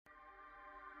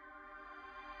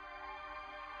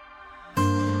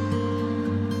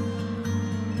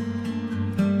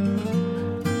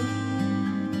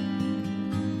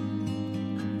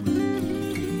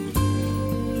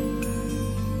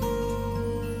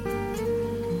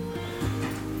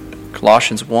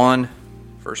Colossians 1,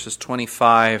 verses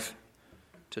 25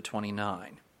 to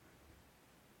 29.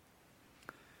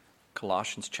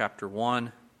 Colossians chapter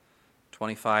 1,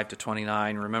 25 to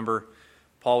 29. Remember,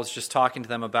 Paul was just talking to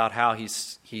them about how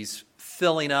he's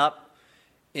filling up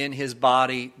in his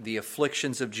body the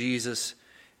afflictions of Jesus,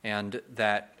 and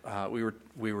that we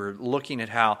were looking at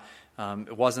how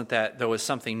it wasn't that there was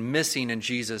something missing in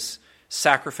Jesus'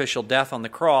 sacrificial death on the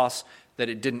cross that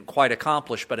it didn't quite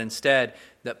accomplish, but instead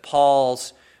that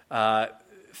Paul's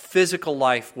physical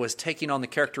life was taking on the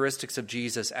characteristics of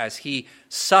Jesus. As he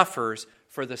suffers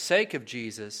for the sake of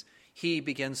Jesus, he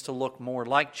begins to look more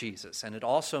like Jesus. And it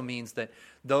also means that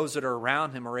those that are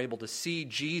around him are able to see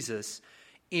Jesus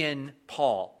in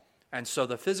Paul. And so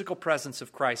the physical presence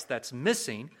of Christ that's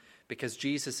missing, because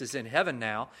Jesus is in heaven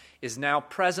now, is now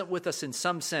present with us in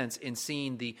some sense in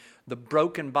seeing the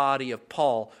broken body of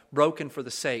Paul, broken for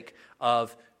the sake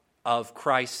of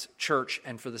Christ's church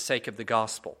and for the sake of the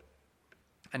gospel.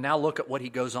 And now look at what he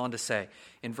goes on to say.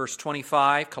 In verse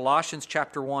 25, Colossians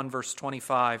chapter 1, verse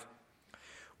 25,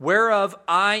 "Whereof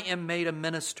I am made a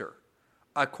minister,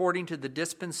 according to the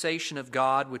dispensation of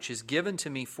God, which is given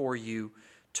to me for you,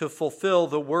 to fulfill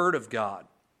the word of God.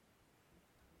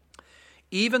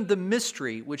 Even the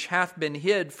mystery which hath been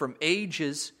hid from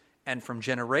ages and from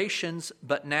generations,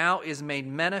 but now is made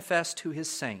manifest to his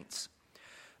saints,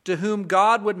 to whom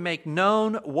God would make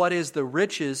known what is the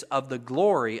riches of the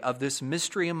glory of this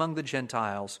mystery among the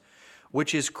Gentiles,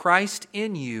 which is Christ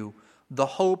in you, the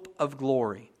hope of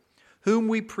glory, whom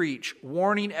we preach,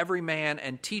 warning every man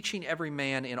and teaching every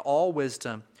man in all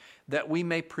wisdom, that we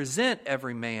may present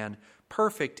every man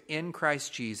perfect in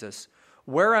Christ Jesus,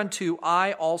 whereunto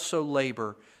I also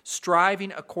labor,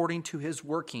 striving according to his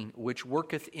working, which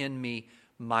worketh in me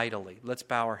mightily." Let's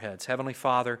bow our heads. Heavenly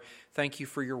Father, thank you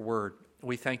for your word.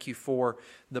 We thank you for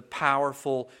the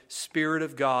powerful Spirit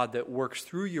of God that works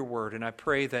through your word. And I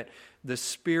pray that the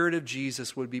Spirit of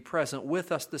Jesus would be present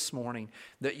with us this morning,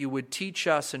 that you would teach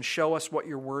us and show us what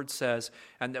your word says,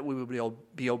 and that we would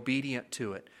be obedient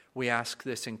to it. We ask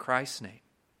this in Christ's name.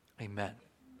 Amen.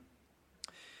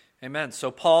 Amen.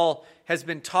 So Paul has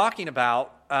been talking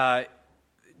about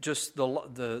just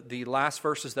the last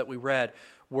verses that we read,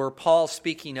 were Paul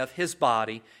speaking of his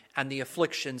body and the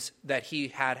afflictions that he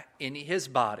had in his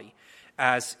body,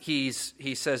 as he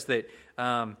says that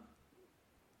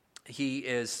he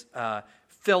is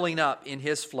filling up in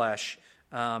his flesh,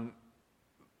 filling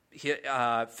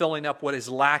up what is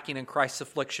lacking in Christ's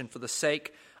affliction for the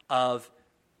sake of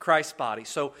Christ's body.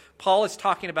 So Paul is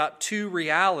talking about two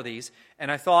realities,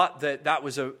 and I thought that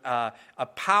was a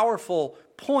powerful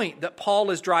point that Paul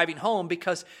is driving home,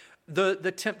 because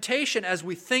the temptation as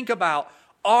we think about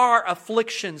our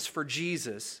afflictions for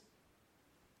Jesus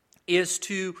is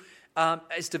to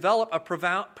develop a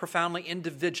profoundly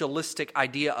individualistic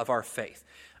idea of our faith.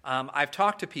 I've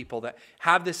talked to people that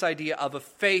have this idea of a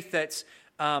faith that's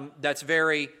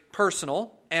very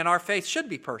personal, and our faith should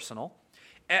be personal,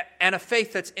 and a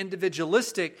faith that's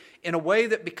individualistic in a way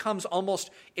that becomes almost,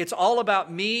 it's all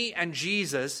about me and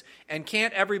Jesus, and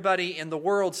can't everybody in the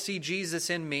world see Jesus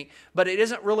in me? But it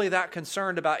isn't really that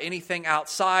concerned about anything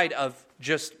outside of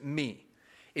just me.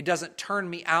 It doesn't turn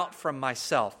me out from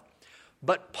myself.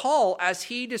 But Paul, as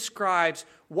he describes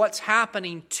what's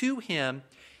happening to him,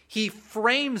 he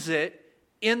frames it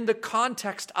in the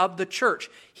context of the church.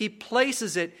 He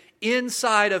places it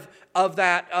inside of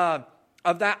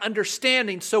that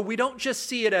understanding, so we don't just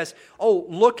see it as, oh,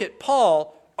 look at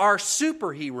Paul, our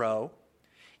superhero.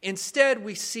 Instead,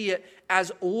 we see it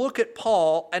as, look at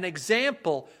Paul, an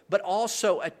example, but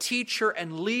also a teacher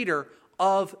and leader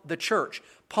of the church.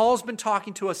 Paul's been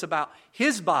talking to us about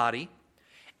his body,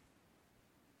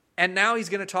 and now he's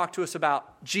going to talk to us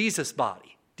about Jesus'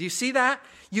 body. Do you see that?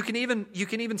 You can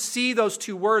even see those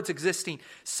two words existing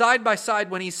side by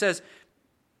side when he says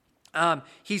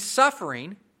he's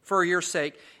suffering for your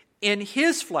sake. In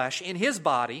his flesh, in his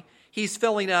body, he's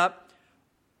filling up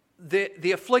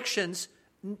the afflictions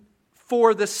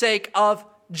for the sake of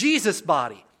Jesus'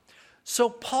 body. So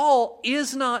Paul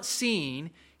is not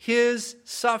seeing his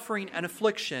suffering and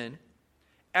affliction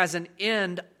as an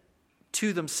end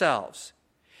to themselves.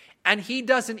 And he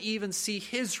doesn't even see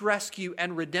his rescue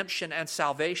and redemption and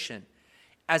salvation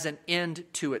as an end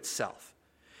to itself.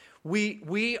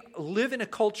 We live in a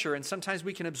culture, and sometimes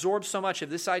we can absorb so much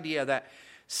of this idea that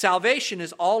salvation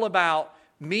is all about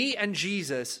me and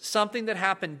Jesus, something that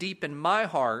happened deep in my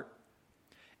heart,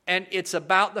 and it's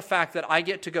about the fact that I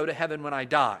get to go to heaven when I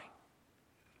die.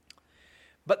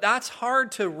 But that's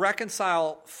hard to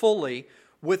reconcile fully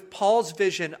with Paul's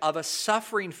vision of a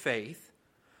suffering faith,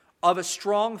 of a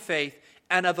strong faith,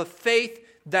 and of a faith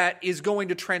that is going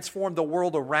to transform the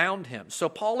world around him. So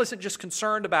Paul isn't just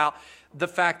concerned about the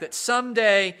fact that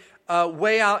someday,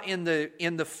 way out in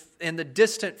the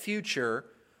distant future,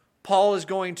 Paul is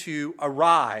going to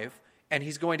arrive and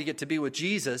he's going to get to be with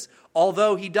Jesus.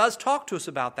 Although he does talk to us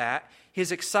about that,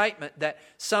 his excitement that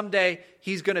someday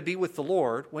he's going to be with the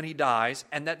Lord when he dies,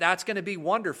 and that's going to be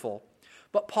wonderful.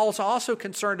 But Paul's also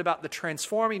concerned about the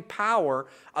transforming power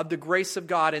of the grace of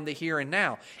God in the here and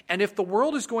now. And if the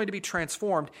world is going to be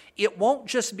transformed, it won't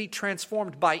just be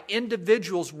transformed by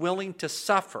individuals willing to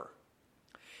suffer.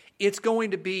 It's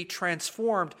going to be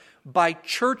transformed by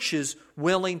churches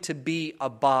willing to be a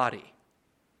body.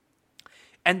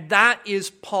 And that is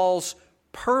Paul's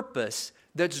purpose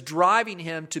that's driving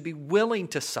him to be willing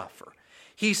to suffer.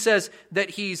 He says that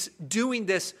he's doing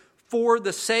this for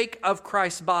the sake of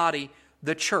Christ's body,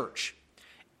 the church.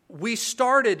 We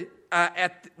started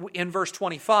in verse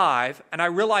 25, and I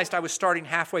realized I was starting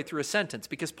halfway through a sentence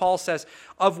because Paul says,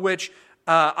 of which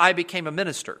I became a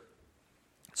minister.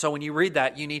 So when you read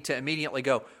that, you need to immediately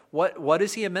go, what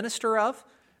is he a minister of?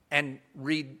 And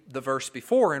read the verse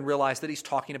before and realize that he's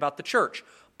talking about the church.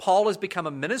 Paul has become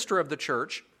a minister of the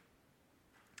church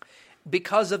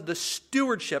because of the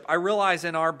stewardship. I realize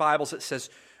in our Bibles it says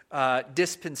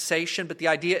dispensation, but the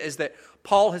idea is that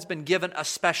Paul has been given a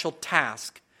special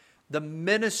task, the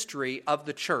ministry of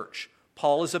the church.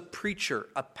 Paul is a preacher,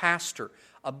 a pastor,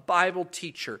 a Bible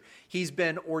teacher. He's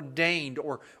been ordained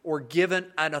or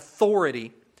given an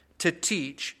authority to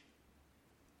teach.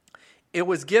 It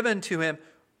was given to him,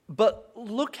 but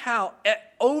look how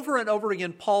over and over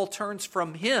again Paul turns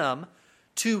from him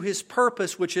to his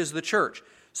purpose, which is the church.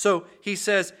 So he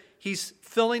says he's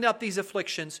filling up these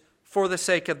afflictions for the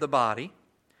sake of the body.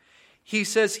 He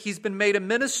says he's been made a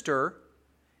minister.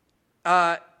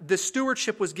 The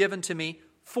stewardship was given to me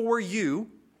for you,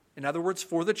 in other words,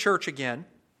 for the church again,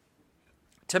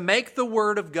 to make the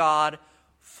word of God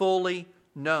fully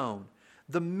known.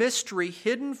 The mystery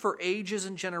hidden for ages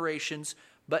and generations,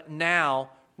 but now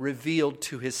revealed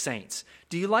to his saints.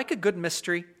 Do you like a good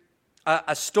mystery?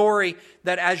 A story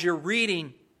that as you're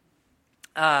reading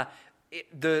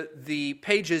the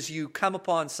pages, you come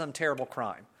upon some terrible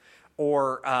crime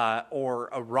or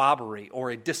a robbery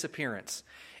or a disappearance.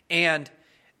 And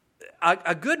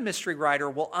a good mystery writer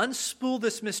will unspool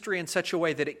this mystery in such a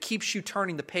way that it keeps you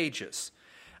turning the pages.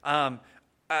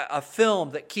 A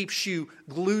film that keeps you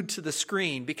glued to the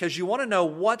screen because you want to know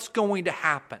what's going to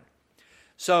happen.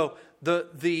 So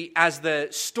as the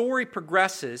story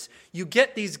progresses, you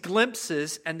get these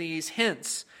glimpses and these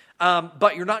hints,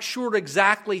 but you're not sure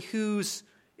exactly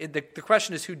the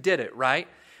question is who did it, right?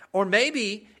 Or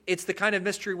maybe it's the kind of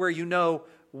mystery where you know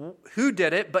who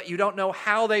did it, but you don't know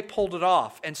how they pulled it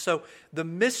off. And so the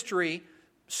mystery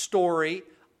story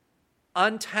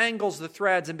untangles the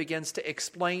threads and begins to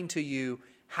explain to you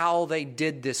how they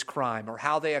did this crime or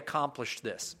how they accomplished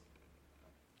this.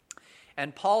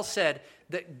 And Paul said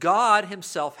that God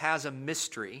himself has a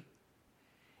mystery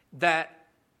that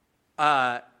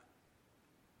Paul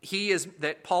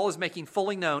is making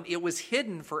fully known. It was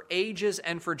hidden for ages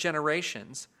and for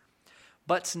generations,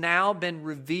 but's now been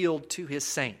revealed to his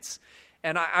saints.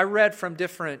 And I read from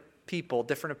different people,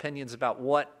 different opinions about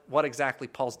what exactly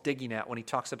Paul's digging at when he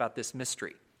talks about this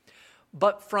mystery.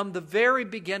 But from the very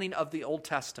beginning of the Old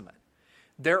Testament,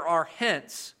 there are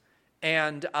hints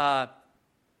and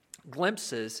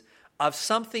glimpses of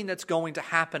something that's going to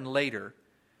happen later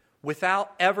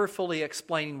without ever fully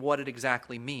explaining what it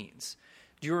exactly means.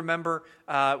 Do you remember,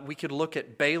 we could look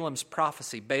at Balaam's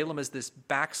prophecy. Balaam is this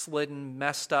backslidden,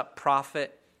 messed up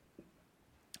prophet.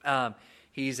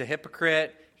 He's a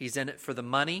hypocrite. He's in it for the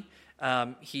money.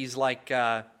 He's like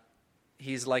a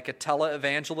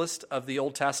televangelist of the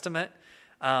Old Testament.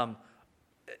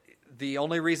 The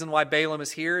only reason why Balaam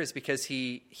is here is because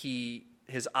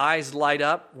his eyes light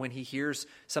up when he hears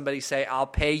somebody say, "I'll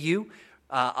pay you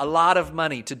a lot of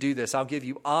money to do this. I'll give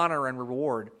you honor and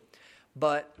reward."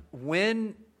 But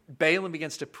when Balaam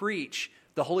begins to preach,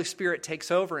 the Holy Spirit takes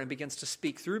over and begins to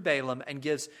speak through Balaam and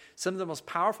gives some of the most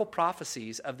powerful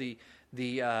prophecies of the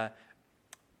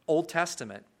Old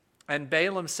Testament. And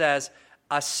Balaam says,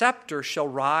 "A scepter shall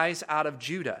rise out of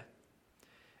Judah."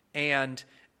 And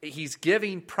he's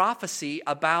giving prophecy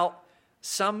about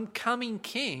some coming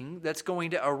king that's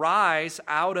going to arise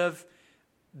out of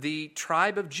the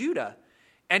tribe of Judah.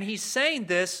 And he's saying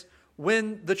this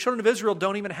when the children of Israel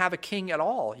don't even have a king at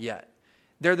all yet.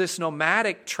 They're this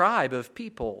nomadic tribe of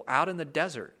people out in the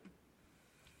desert.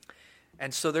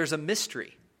 And so there's a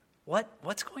mystery.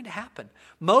 What's going to happen?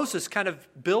 Moses kind of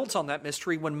builds on that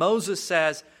mystery when Moses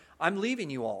says, "I'm leaving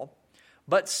you all,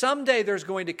 but someday there's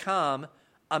going to come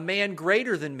a man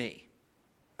greater than me,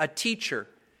 a teacher.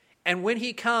 And when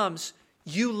he comes,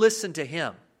 you listen to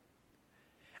him.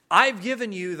 I've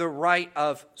given you the rite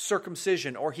of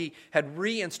circumcision, or he had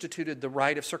reinstituted the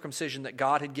rite of circumcision that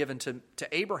God had given to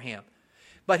Abraham.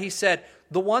 But he said,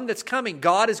 the one that's coming,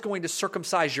 God is going to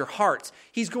circumcise your hearts.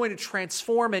 He's going to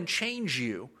transform and change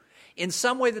you in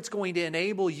some way that's going to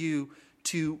enable you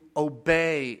to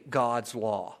obey God's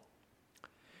law.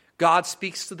 God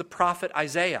speaks to the prophet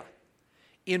Isaiah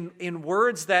in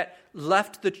words that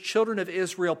left the children of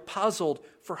Israel puzzled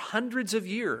for hundreds of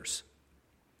years.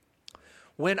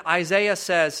 When Isaiah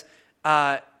says,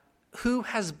 who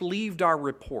has believed our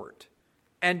report?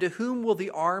 And to whom will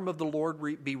the arm of the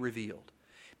Lord be revealed?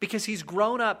 Because he's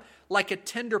grown up like a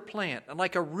tender plant and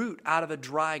like a root out of a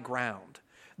dry ground.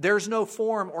 There's no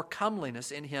form or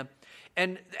comeliness in him,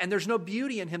 and there's no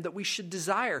beauty in him that we should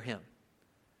desire him.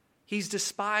 He's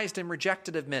despised and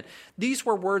rejected of men. These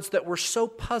were words that were so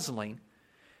puzzling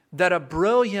that a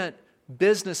brilliant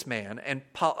businessman and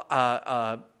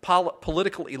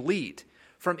political elite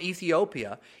from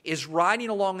Ethiopia is riding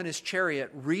along in his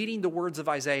chariot, reading the words of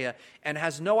Isaiah, and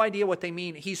has no idea what they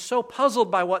mean. He's so puzzled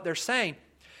by what they're saying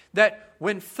that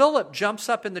when Philip jumps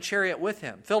up in the chariot with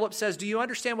him, Philip says, do you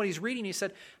understand what he's reading? He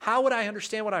said, how would I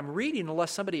understand what I'm reading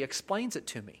unless somebody explains it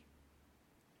to me?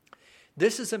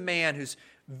 This is a man who's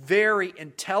very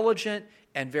intelligent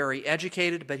and very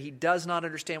educated, but he does not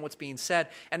understand what's being said.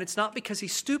 And it's not because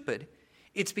he's stupid.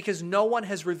 It's because no one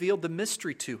has revealed the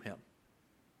mystery to him.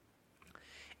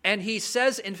 And he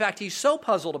says, in fact, he's so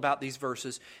puzzled about these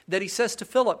verses that he says to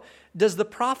Philip, does the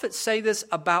prophet say this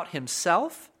about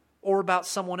himself or about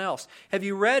someone else?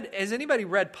 Has anybody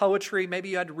read poetry? Maybe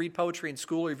you had to read poetry in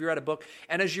school, or if you read a book,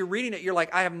 and as you're reading it, you're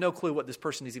like, I have no clue what this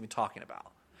person is even talking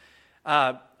about.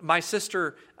 My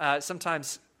sister,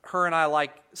 sometimes her and I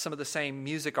like some of the same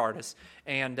music artists,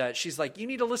 and she's like, you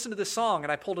need to listen to this song,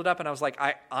 and I pulled it up, and I was like,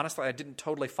 I didn't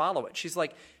totally follow it. She's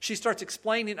like, she starts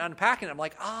explaining and unpacking it. I'm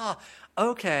like,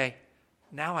 okay,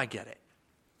 now I get it.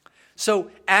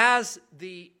 So as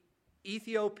the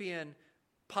Ethiopian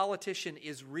politician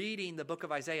is reading the book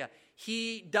of Isaiah,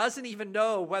 he doesn't even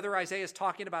know whether Isaiah is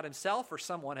talking about himself or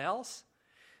someone else.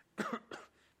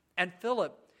 And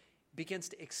Philip begins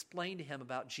to explain to him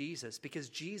about Jesus, because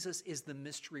Jesus is the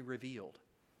mystery revealed.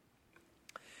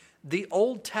 The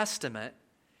Old Testament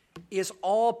is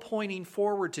all pointing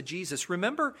forward to Jesus.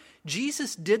 Remember,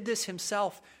 Jesus did this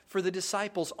himself for the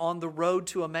disciples on the road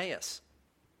to Emmaus.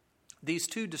 These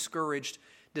two discouraged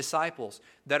disciples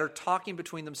that are talking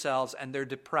between themselves, and they're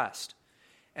depressed.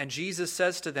 And Jesus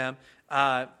says to them,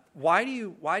 why do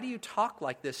you talk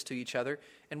like this to each other?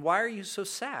 And why are you so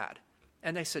sad?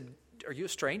 And they said, are you a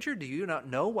stranger? Do you not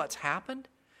know what's happened?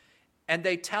 And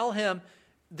they tell him,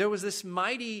 there was this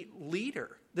mighty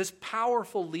leader, this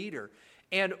powerful leader,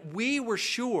 and we were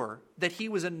sure that he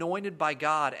was anointed by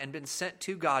God and been sent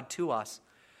to God to us.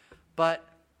 But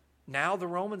now the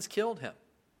Romans killed him,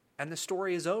 and the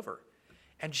story is over.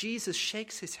 And Jesus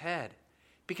shakes his head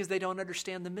because they don't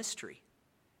understand the mystery.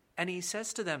 And he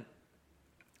says to them,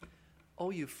 oh,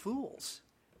 you fools,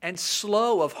 and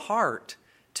slow of heart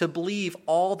to believe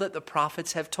all that the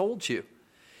prophets have told you.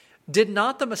 Was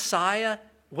not the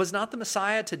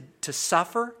Messiah to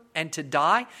suffer and to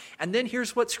die? And then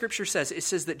here's what Scripture says. It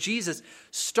says that Jesus,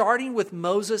 starting with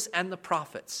Moses and the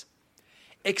prophets,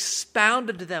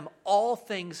 expounded to them all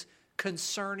things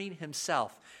concerning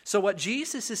himself. So what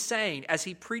Jesus is saying as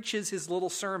he preaches his little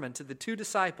sermon to the two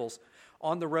disciples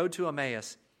on the road to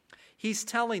Emmaus, he's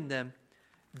telling them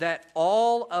that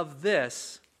all of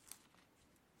this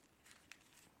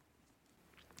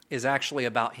is actually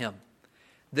about him.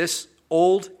 This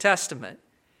Old Testament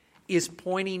is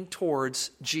pointing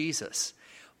towards Jesus.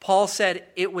 Paul said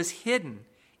it was hidden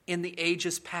in the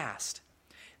ages past.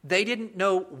 They didn't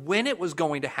know when it was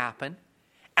going to happen,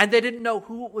 and they didn't know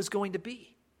who it was going to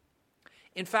be.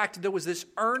 In fact, there was this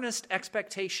earnest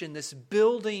expectation, this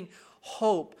building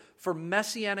hope for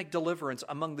messianic deliverance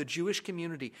among the Jewish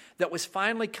community that was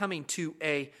finally coming to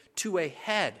a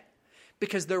head,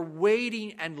 because they're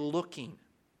waiting and looking.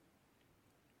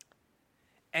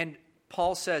 And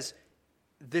Paul says,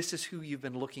 this is who you've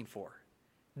been looking for.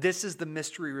 This is the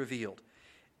mystery revealed.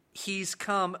 He's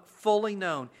come fully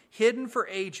known, hidden for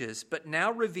ages, but now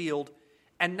revealed,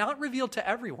 and not revealed to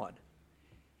everyone.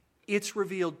 It's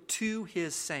revealed to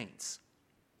his saints.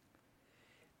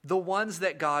 The ones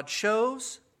that God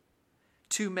chose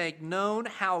to make known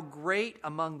how great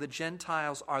among the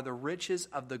Gentiles are the riches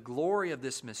of the glory of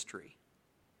this mystery.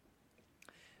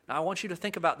 Now I want you to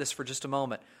think about this for just a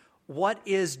moment. What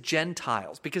is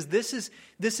Gentiles? Because this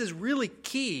is really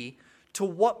key to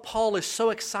what Paul is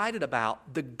so excited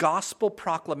about, the gospel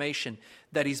proclamation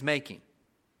that he's making.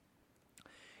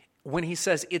 when he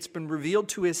says it's been revealed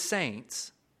to his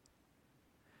saints,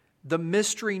 the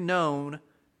mystery known,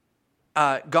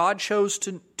 God chose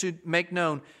to make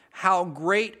known how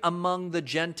great among the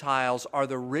Gentiles are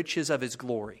the riches of his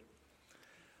glory.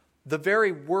 The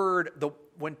very word,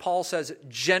 when Paul says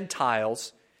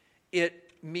Gentiles,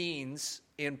 it means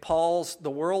in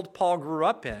the world Paul grew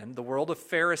up in, the world of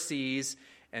Pharisees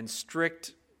and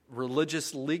strict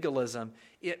religious legalism,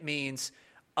 it means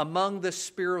among the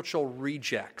spiritual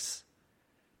rejects,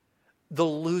 the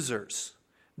losers,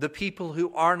 the people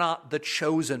who are not the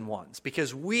chosen ones,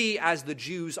 because we as the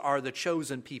Jews are the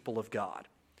chosen people of God.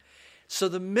 So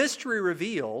the mystery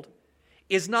revealed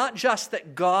is not just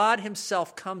that God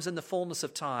himself comes in the fullness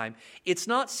of time. It's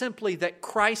not simply that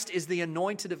Christ is the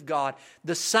anointed of God,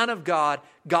 the Son of God,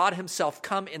 God himself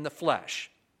come in the flesh.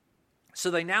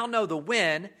 So they now know the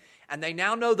when and they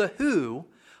now know the who.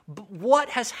 But what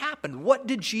has happened? What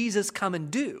did Jesus come and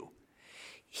do?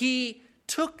 He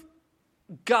took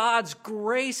God's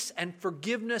grace and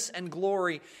forgiveness and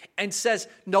glory and says,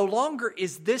 no longer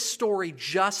is this story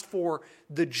just for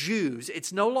the Jews.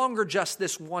 It's no longer just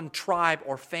this one tribe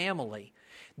or family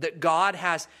that God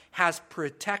has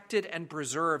protected and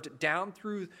preserved down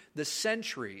through the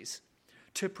centuries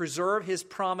to preserve his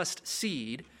promised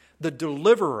seed, the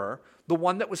deliverer, the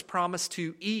one that was promised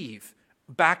to Eve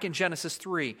back in Genesis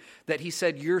 3, that he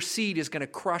said, your seed is going to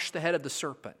crush the head of the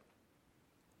serpent.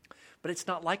 But it's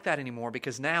not like that anymore,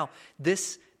 because now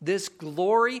this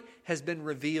glory has been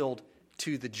revealed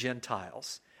to the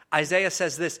Gentiles. Isaiah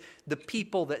says this, the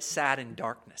people that sat in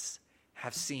darkness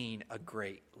have seen a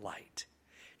great light.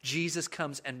 Jesus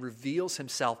comes and reveals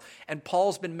himself, and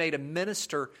Paul's been made a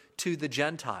minister to the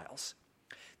Gentiles.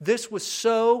 This was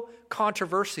so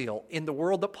controversial in the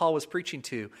world that Paul was preaching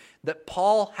to that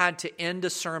Paul had to end a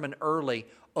sermon early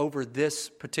over this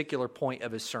particular point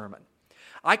of his sermon.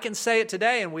 I can say it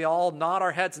today and we all nod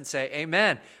our heads and say,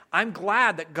 amen. I'm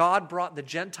glad that God brought the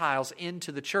Gentiles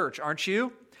into the church, aren't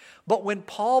you? But when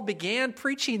Paul began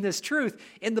preaching this truth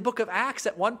in the book of Acts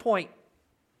at one point,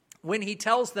 when he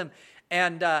tells them,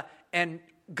 and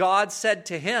God said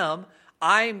to him,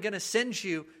 I am going to send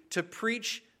you to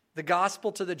preach the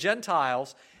gospel to the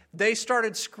Gentiles, they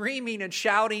started screaming and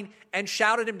shouting and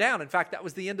shouted him down. In fact, that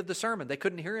was the end of the sermon. They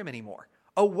couldn't hear him anymore.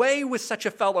 Away with such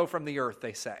a fellow from the earth,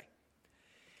 they say.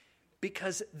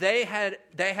 Because they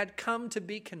had come to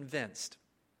be convinced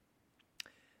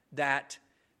that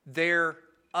their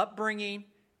upbringing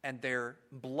and their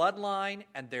bloodline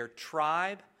and their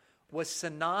tribe was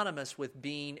synonymous with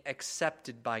being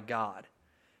accepted by God.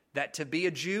 That to be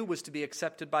a Jew was to be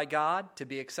accepted by God. To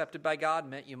be accepted by God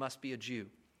meant you must be a Jew.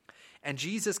 And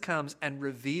Jesus comes and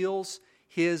reveals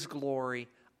his glory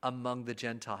among the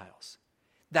Gentiles.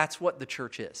 That's what the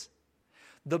church is.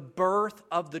 The birth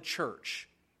of the church,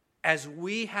 as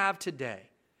we have today,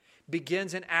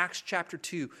 begins in Acts chapter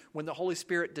 2 when the Holy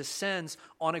Spirit descends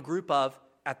on a group of,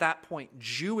 at that point,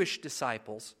 Jewish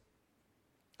disciples,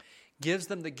 gives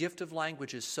them the gift of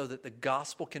languages so that the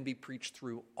gospel can be preached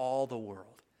through all the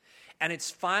world. And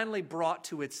it's finally brought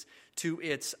to its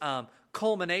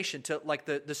culmination, to like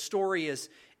the story is,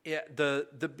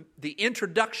 the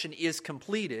introduction is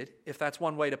completed, if that's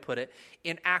one way to put it,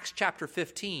 in Acts chapter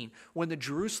 15 when the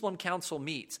Jerusalem council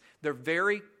meets. They're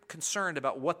very concerned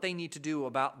about what they need to do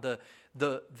about the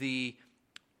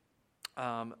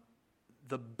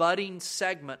budding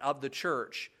segment of the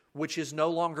church, which is no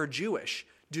longer Jewish.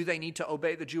 Do they need to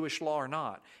obey the Jewish law or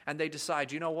not? And they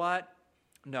decide, you know what?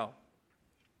 No.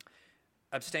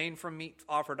 Abstain from meat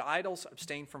offered to idols,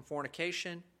 abstain from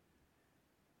fornication,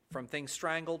 from things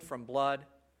strangled, from blood,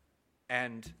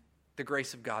 and the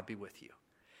grace of God be with you.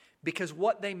 Because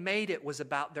what they made it was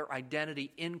about their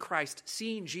identity in Christ,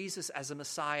 seeing Jesus as a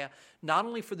Messiah, not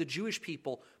only for the Jewish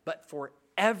people, but for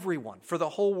everyone, for the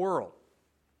whole world.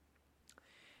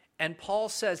 And Paul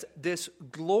says this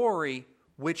glory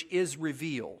which is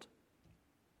revealed.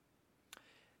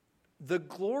 The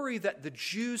glory that the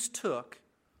Jews took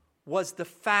was the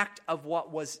fact of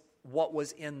what was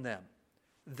in them,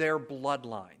 their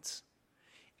bloodlines.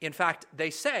 In fact, they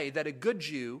say that a good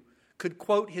Jew could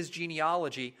quote his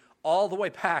genealogy all the way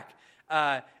back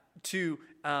to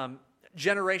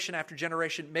generation after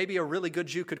generation. Maybe a really good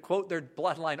Jew could quote their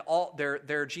bloodline,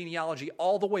 their genealogy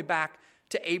all the way back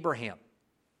to Abraham.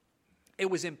 It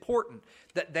was important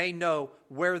that they know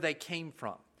where they came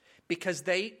from because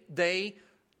they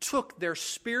took their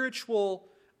spiritual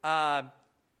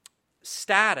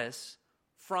status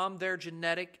from their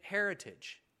genetic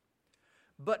heritage.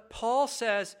 But Paul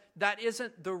says that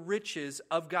isn't the riches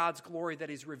of God's glory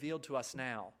that is revealed to us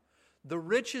now. The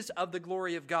riches of the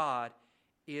glory of God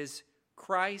is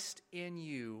Christ in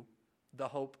you, the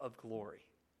hope of glory.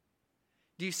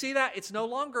 Do you see that? It's no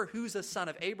longer who's a son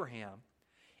of Abraham.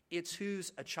 It's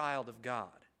who's a child of God.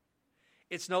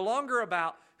 It's no longer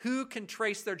about who can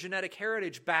trace their genetic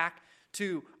heritage back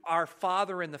to our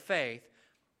father in the faith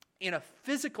in a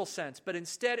physical sense, but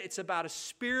instead it's about a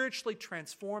spiritually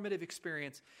transformative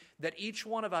experience that each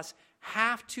one of us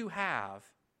have to have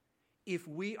if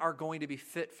we are going to be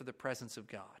fit for the presence of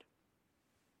God.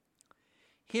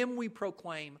 Him we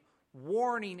proclaim,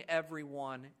 warning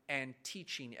everyone and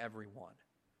teaching everyone.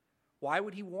 Why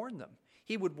would he warn them?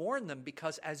 He would warn them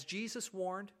because as Jesus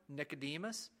warned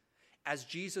Nicodemus, as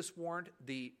Jesus warned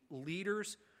the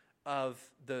leaders of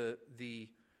the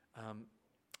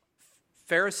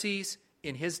Pharisees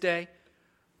in his day,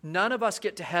 none of us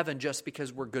get to heaven just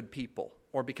because we're good people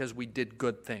or because we did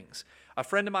good things. A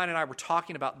friend of mine and I were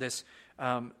talking about this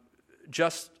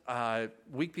just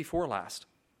week before last.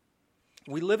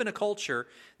 We live in a culture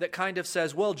that kind of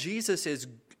says, well, Jesus is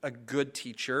a good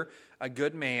teacher, a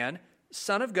good man,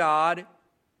 Son of God,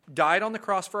 died on the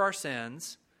cross for our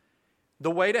sins, the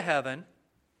way to heaven.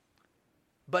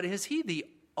 But is he the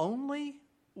only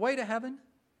way to heaven?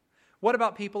 What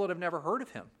about people that have never heard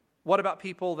of him? What about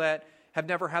people that have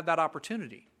never had that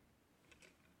opportunity?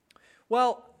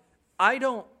 Well, I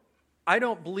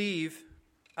don't believe,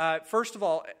 first of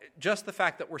all, just the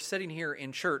fact that we're sitting here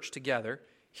in church together,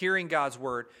 hearing God's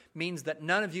word, means that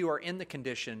none of you are in the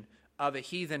condition of a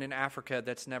heathen in Africa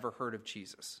that's never heard of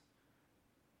Jesus,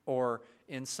 or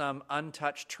in some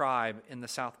untouched tribe in the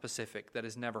South Pacific that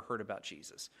has never heard about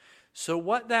Jesus. So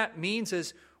what that means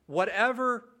is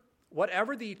whatever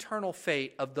the eternal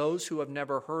fate of those who have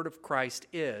never heard of Christ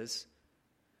is,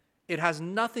 it has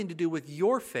nothing to do with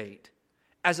your fate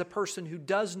as a person who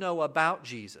does know about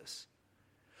Jesus.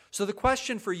 So the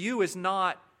question for you is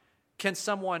not, can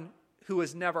someone who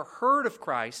has never heard of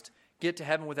Christ get to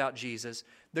heaven without Jesus?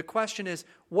 The question is,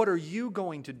 what are you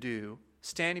going to do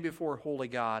standing before a holy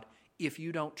God if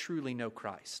you don't truly know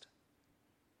Christ?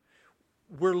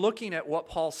 We're looking at what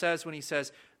Paul says when he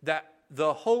says that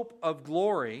the hope of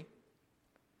glory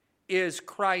is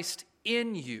Christ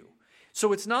in you.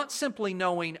 So it's not simply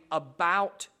knowing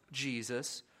about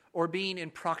Jesus or being in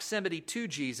proximity to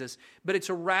Jesus, but it's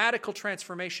a radical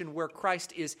transformation where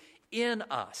Christ is in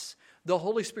us. The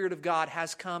Holy Spirit of God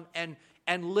has come and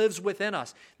lives within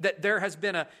us. That there has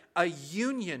been a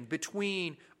union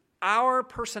between our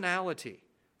personality,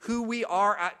 who we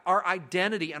are, our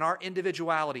identity and our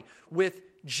individuality with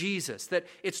Jesus. That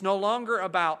it's no longer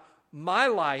about my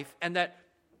life and that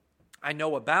I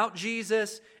know about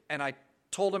Jesus and I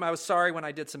told him I was sorry when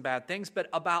I did some bad things, but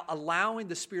about allowing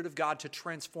the Spirit of God to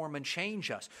transform and change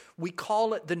us. We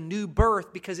call it the new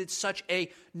birth because it's such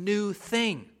a new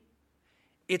thing.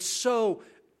 It's so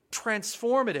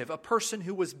transformative. A person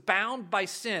who was bound by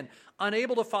sin,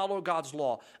 unable to follow God's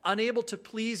law, unable to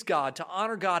please God, to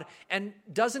honor God, and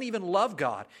doesn't even love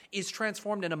God, is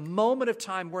transformed in a moment of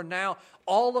time where now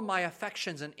all of my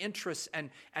affections and interests and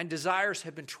desires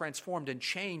have been transformed and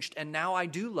changed, and now I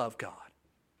do love God.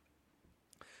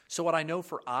 So what I know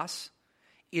for us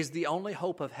is the only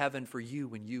hope of heaven for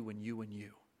you and you and you and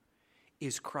you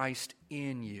is Christ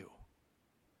in you.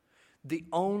 The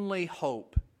only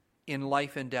hope in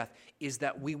life and death is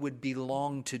that we would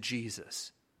belong to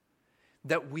Jesus,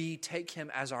 that we take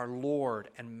him as our Lord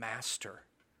and Master,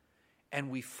 and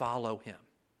we follow him.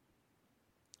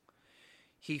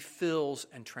 He fills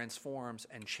and transforms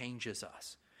and changes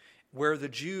us. Where the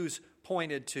Jews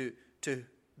pointed to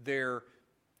their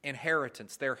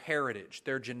inheritance, their heritage,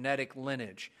 their genetic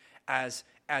lineage as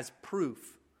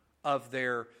proof of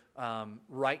their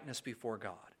rightness before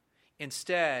God.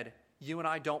 Instead, you and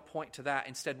I don't point to that.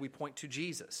 Instead, we point to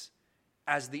Jesus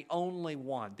as the only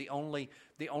one, the only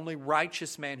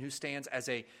righteous man who stands as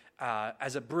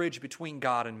a bridge between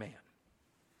God and man.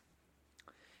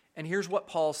 And here's what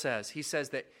Paul says. He says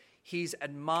that he's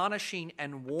admonishing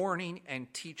and warning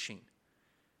and teaching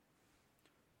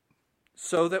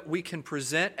so that we can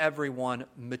present everyone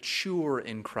mature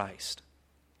in Christ.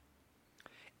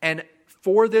 And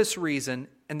for this reason,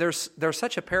 and there's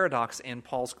such a paradox in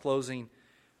Paul's closing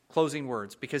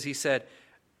words, because he said,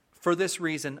 for this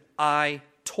reason I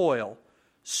toil,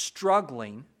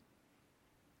 struggling.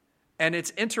 And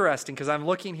it's interesting because I'm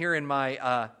looking here in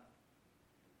my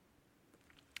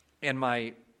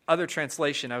other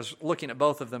translation. I was looking at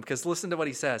both of them because listen to what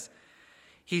he says.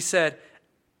 He said,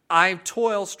 I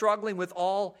toil, struggling with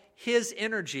all his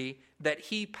energy that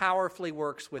he powerfully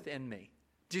works within me.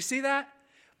 Do you see that?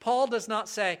 Paul does not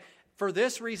say, for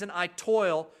this reason I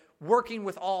toil, working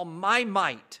with all my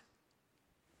might.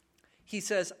 He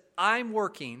says, I'm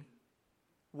working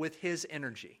with his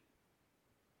energy.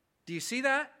 Do you see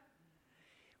that?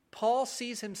 Paul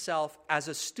sees himself as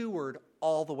a steward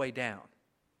all the way down.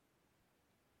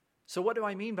 So what do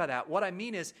I mean by that? What I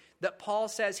mean is that Paul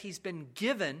says he's been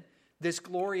given this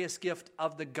glorious gift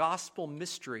of the gospel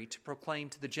mystery to proclaim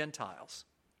to the Gentiles.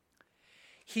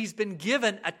 He's been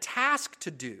given a task to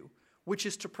do, which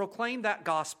is to proclaim that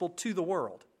gospel to the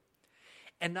world.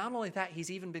 And not only that,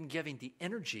 he's even been given the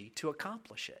energy to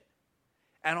accomplish it.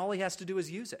 And all he has to do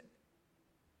is use it.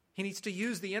 He needs to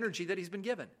use the energy that he's been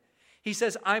given. He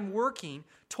says, I'm working,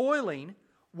 toiling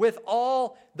with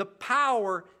all the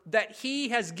power that he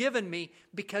has given me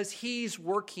because he's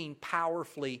working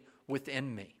powerfully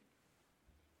within me.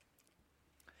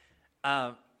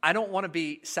 I don't want to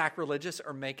be sacrilegious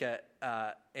or make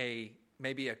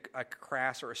maybe a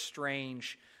crass or a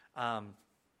strange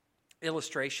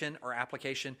illustration or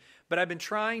application, but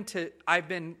I've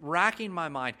been racking my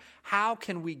mind. How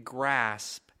can we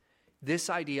grasp this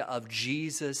idea of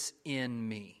Jesus in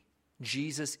me,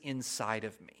 Jesus inside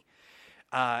of me?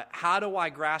 How do I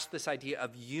grasp this idea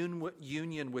of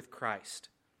union with Christ?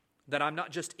 That I'm not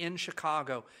just in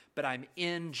Chicago, but I'm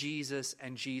in Jesus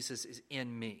and Jesus is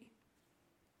in me.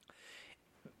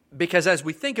 Because as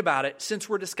we think about it, since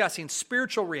we're discussing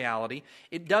spiritual reality,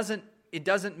 it doesn't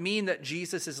mean that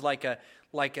Jesus is like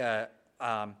a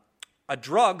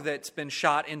drug that's been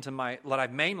shot into that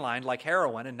I've mainlined like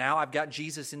heroin, and now I've got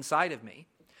Jesus inside of me.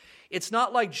 It's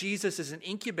not like Jesus is an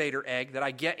incubator egg that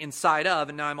I get inside of,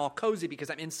 and now I'm all cozy because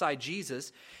I'm inside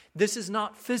Jesus. This is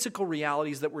not physical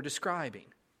realities that we're describing.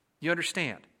 You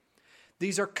understand?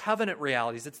 These are covenant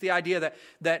realities. It's the idea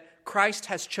that Christ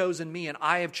has chosen me and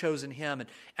I have chosen him,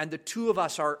 and the two of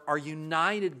us are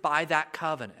united by that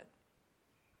covenant.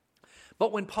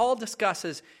 But when Paul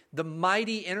discusses the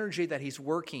mighty energy that he's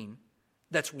working,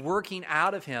 that's working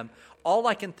out of him, all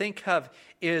I can think of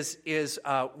is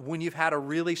when you've had a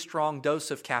really strong dose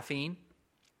of caffeine.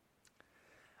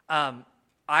 I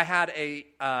had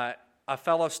a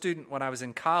fellow student when I was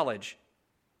in college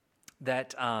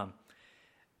that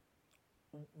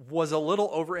was a little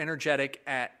over-energetic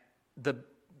at the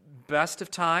best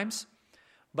of times,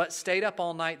 but stayed up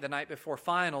all night the night before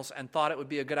finals and thought it would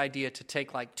be a good idea to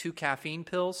take like 2 caffeine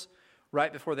pills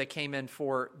right before they came in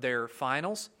for their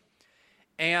finals.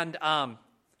 And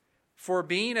for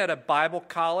being at a Bible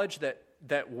college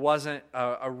that wasn't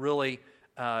a really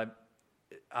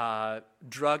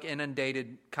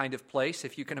drug-inundated kind of place,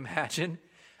 if you can imagine,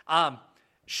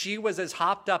 she was as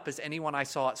hopped up as anyone I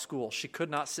saw at school. She could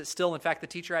not sit still. In fact, the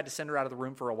teacher had to send her out of the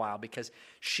room for a while because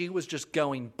she was just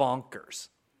going bonkers.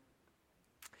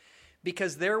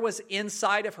 Because there was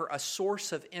inside of her a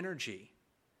source of energy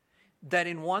that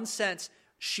in one sense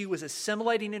she was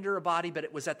assimilating into her body, but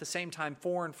it was at the same time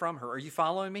foreign from her. Are you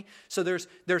following me? So there's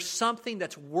something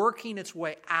that's working its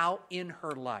way out in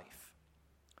her life.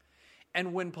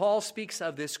 And when Paul speaks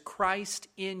of this Christ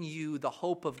in you, the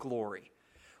hope of glory,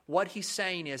 what he's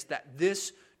saying is that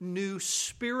this new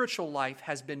spiritual life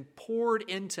has been poured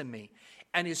into me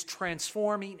and is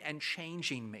transforming and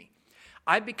changing me.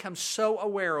 I've become so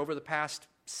aware over the past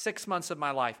 6 months of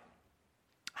my life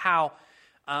how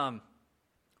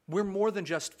we're more than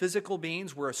just physical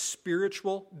beings, we're a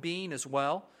spiritual being as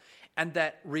well, and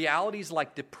that realities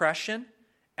like depression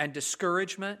and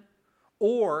discouragement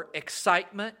or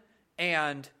excitement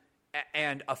and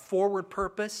a forward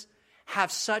purpose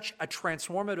have such a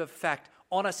transformative effect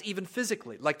on us even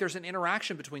physically. Like there's an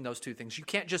interaction between those two things. You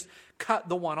can't just cut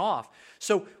the one off.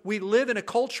 So we live in a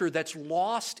culture that's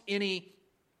lost any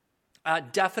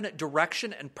definite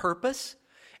direction and purpose.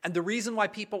 And the reason why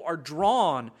people are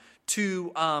drawn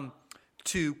to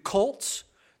cults,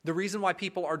 the reason why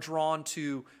people are drawn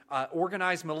to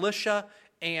organized militia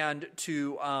and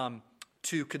to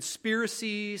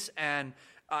conspiracies and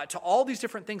to all these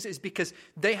different things is because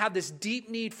they have this deep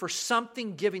need for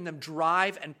something giving them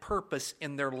drive and purpose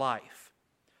in their life.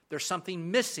 There's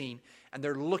something missing, and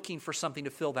they're looking for something to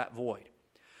fill that void.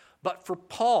 But for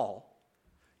Paul,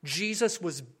 Jesus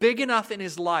was big enough in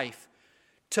his life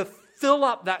to fill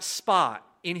up that spot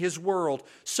in his world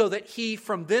so that he,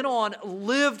 from then on,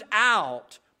 lived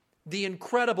out the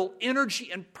incredible energy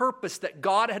and purpose that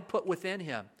God had put within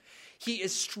him. He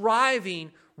is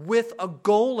striving with a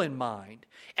goal in mind,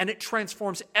 and it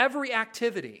transforms every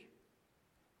activity.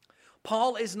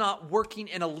 Paul is not working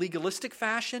in a legalistic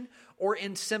fashion or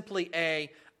in simply a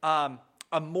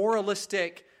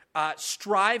moralistic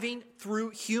striving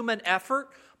through human effort.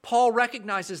 Paul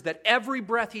recognizes that every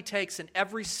breath he takes and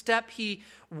every step he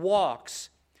walks,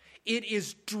 it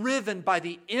is driven by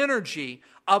the energy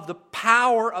of the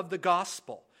power of the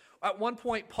gospel. At one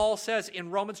point, Paul says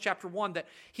in Romans chapter 1 that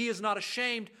he is not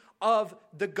ashamed of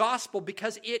the gospel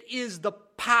because it is the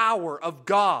power of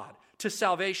God to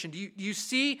salvation. Do you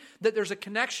see that there's a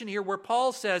connection here where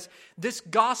Paul says this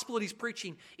gospel that he's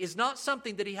preaching is not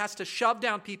something that he has to shove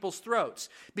down people's throats,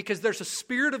 because there's a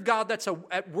Spirit of God that's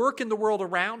at work in the world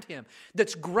around him,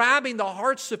 that's grabbing the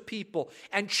hearts of people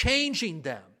and changing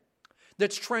them,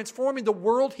 that's transforming the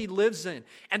world he lives in.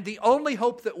 And the only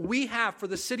hope that we have for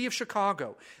the city of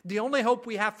Chicago, the only hope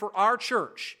we have for our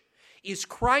church, is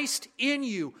Christ in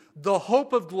you, the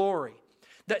hope of glory.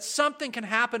 That something can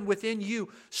happen within you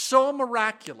so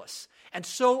miraculous and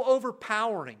so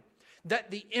overpowering that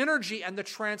the energy and the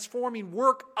transforming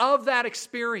work of that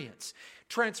experience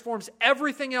transforms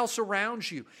everything else around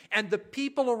you. And the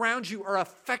people around you are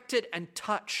affected and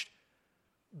touched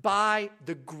by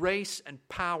the grace and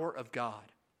power of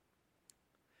God.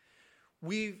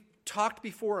 We've talked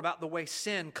before about the way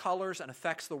sin colors and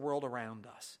affects the world around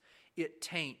us. It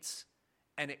taints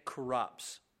and it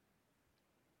corrupts.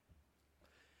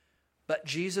 But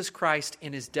Jesus Christ,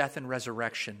 in his death and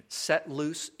resurrection, set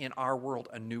loose in our world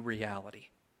a new reality.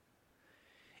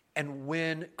 And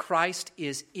when Christ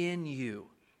is in you,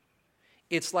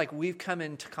 it's like we've come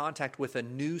into contact with a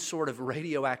new sort of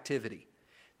radioactivity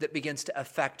that begins to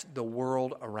affect the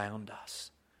world around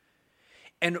us.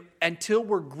 And until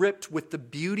we're gripped with the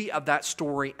beauty of that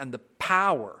story and the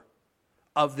power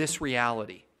of this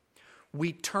reality,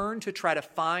 we turn to try to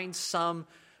find some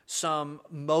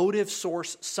motive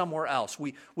source somewhere else.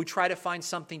 We try to find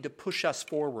something to push us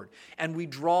forward. And we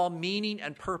draw meaning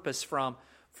and purpose from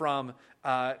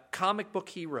comic book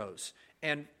heroes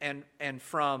and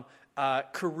from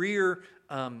career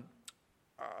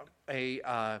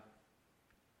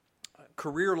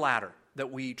ladder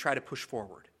that we try to push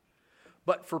forward.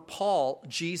 But for Paul,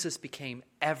 Jesus became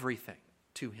everything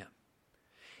to him.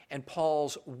 And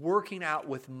Paul's working out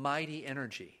with mighty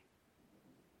energy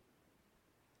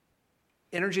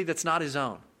that's not his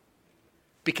own,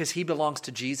 because he belongs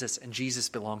to Jesus and Jesus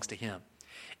belongs to him.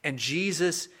 And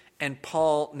Jesus and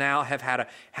Paul now have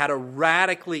had a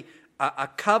radically, a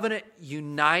covenant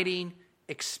uniting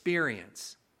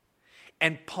experience.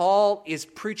 And Paul is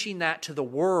preaching that to the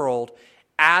world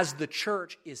as the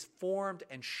church is formed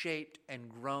and shaped and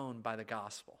grown by the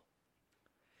gospel.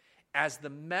 As the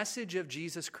message of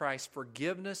Jesus Christ's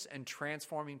forgiveness and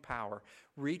transforming power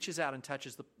reaches out and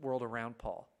touches the world around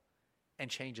Paul and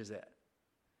changes it.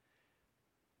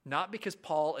 Not because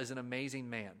Paul is an amazing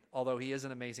man, although he is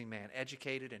an amazing man,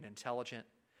 educated and intelligent,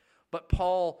 but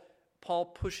Paul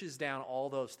pushes down all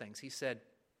those things. He said,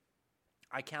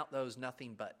 I count those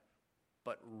nothing but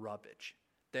rubbish.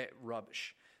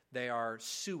 They are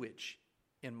sewage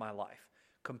in my life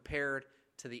compared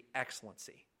to the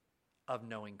excellency of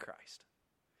knowing Christ.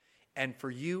 And for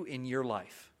you in your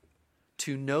life,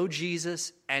 to know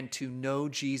Jesus and to know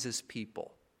Jesus'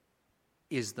 people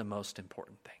is the most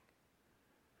important thing.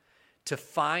 To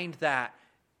find that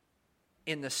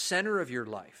in the center of your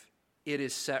life, it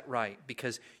is set right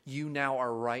because you now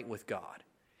are right with God.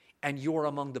 And you're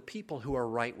among the people who are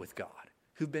right with God,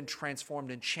 who've been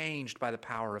transformed and changed by the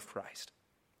power of Christ.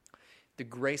 The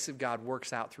grace of God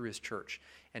works out through his church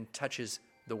and touches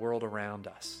the world around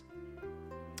us.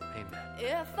 Amen.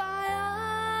 If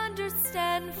I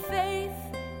understand faith,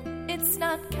 it's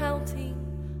not counting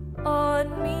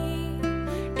on me.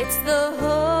 It's the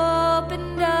hope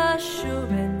and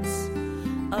assurance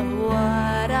of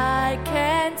what I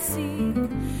can't see.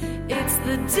 It's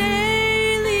the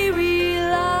daily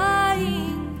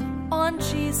relying on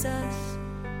Jesus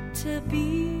to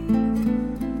be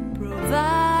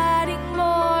providing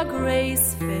more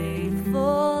grace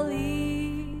faithfully,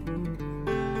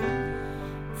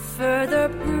 further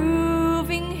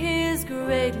proving his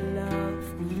great love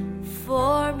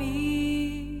for me.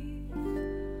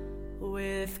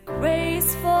 With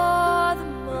grace for the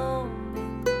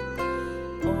moment,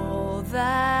 all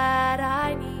that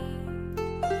I need.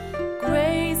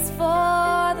 Grace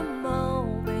for the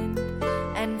moment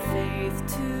and faith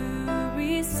to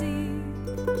receive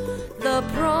the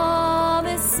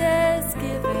promises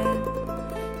given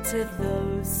to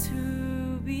those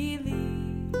who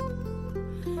believe.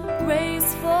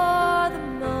 Grace for the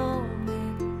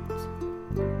moment,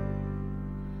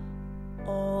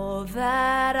 all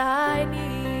that I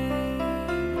need.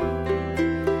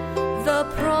 The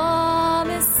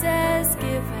promises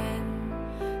given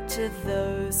to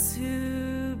those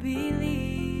who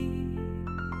believe.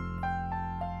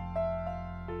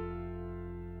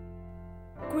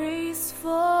 Grace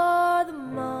for the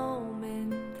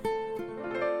moment,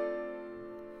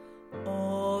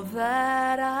 all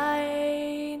that I